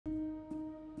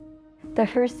The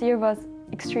first year was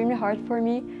extremely hard for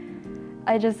me.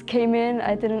 I just came in,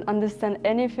 I didn't understand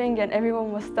anything, and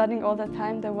everyone was studying all the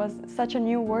time. That was such a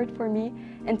new world for me,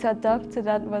 and to adapt to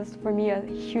that was for me a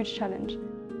huge challenge.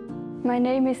 My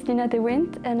name is Lina De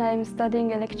Windt, and I'm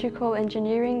studying electrical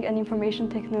engineering and information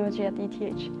technology at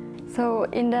ETH. So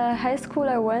in the high school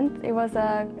I went,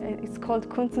 it's called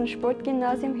Kunst- und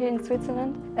Sportgymnasium here in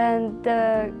Switzerland, and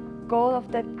the goal of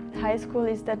that high school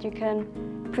is that you can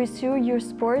pursue your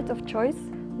sport of choice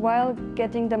while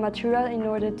getting the material in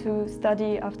order to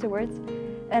study afterwards.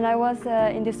 And I was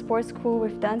in this sports school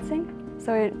with dancing.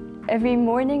 So every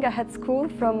morning I had school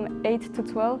from 8 to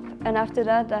 12, and after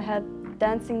that I had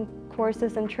dancing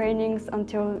courses and trainings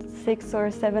until 6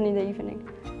 or 7 in the evening.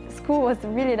 School was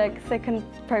really like second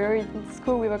priority. In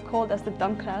school we were called as the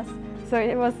dumb class. So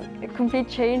it was a complete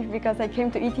change because I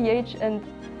came to ETH and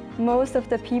most of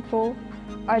the people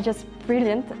are just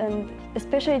brilliant, and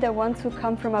especially the ones who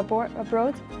come from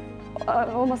abroad.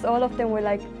 Almost all of them were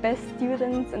like best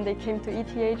students and they came to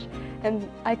ETH, and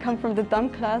I come from the dumb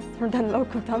class, from the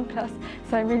local dumb class,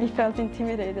 so I really felt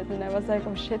intimidated and I was like,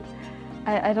 oh shit,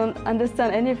 I don't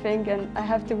understand anything and I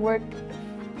have to work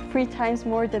 3 times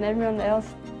more than everyone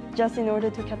else just in order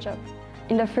to catch up.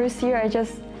 In the first year I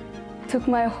just took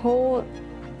my whole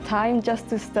time just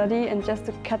to study and just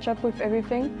to catch up with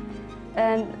everything.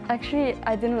 And actually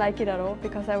I didn't like it at all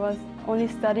because I was only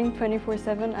studying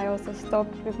 24/7. I also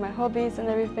stopped with my hobbies and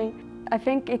everything. I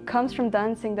think it comes from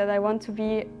dancing that I want to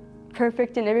be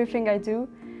perfect in everything I do.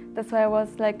 That's why I was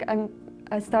like,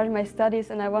 I started my studies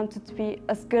and I wanted to be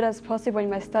as good as possible in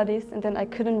my studies, and then I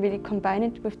couldn't really combine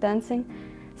it with dancing.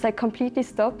 So I completely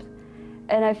stopped.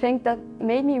 And I think that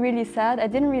made me really sad. I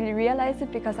didn't really realize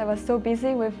it because I was so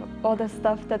busy with all the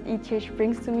stuff that ETH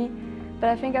brings to me. But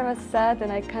I think I was sad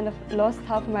and I kind of lost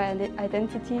half my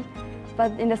identity.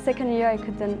 But in the second year I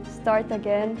could then start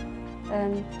again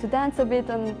and to dance a bit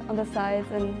on the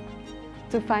sides and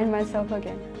to find myself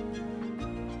again.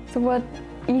 So what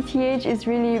ETH is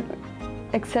really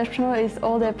exceptional is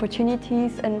all the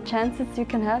opportunities and chances you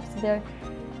can have. So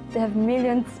they have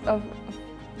millions of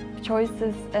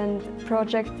choices and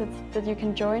projects that you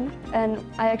can join. And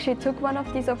I actually took one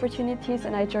of these opportunities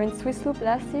and I joined Swiss Loop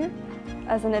last year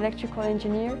as an electrical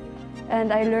engineer.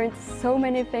 And I learned so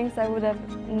many things I would have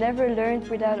never learned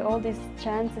without all these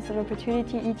chances and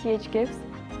opportunity ETH gives.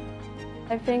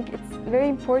 I think it's very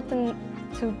important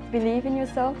to believe in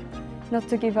yourself, not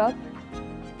to give up,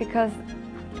 because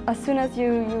as soon as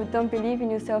you don't believe in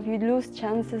yourself, you lose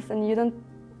chances and you don't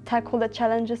tackle the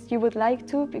challenges you would like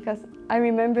to, because I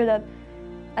remember that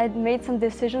I'd made some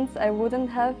decisions I wouldn't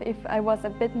have if I was a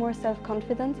bit more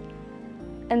self-confident.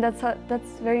 And that's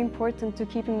very important to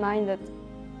keep in mind, that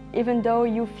even though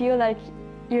you feel like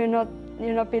you're not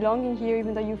belonging here,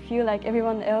 even though you feel like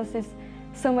everyone else is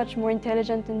so much more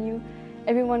intelligent than you,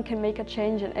 everyone can make a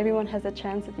change and everyone has a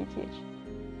chance at ETH.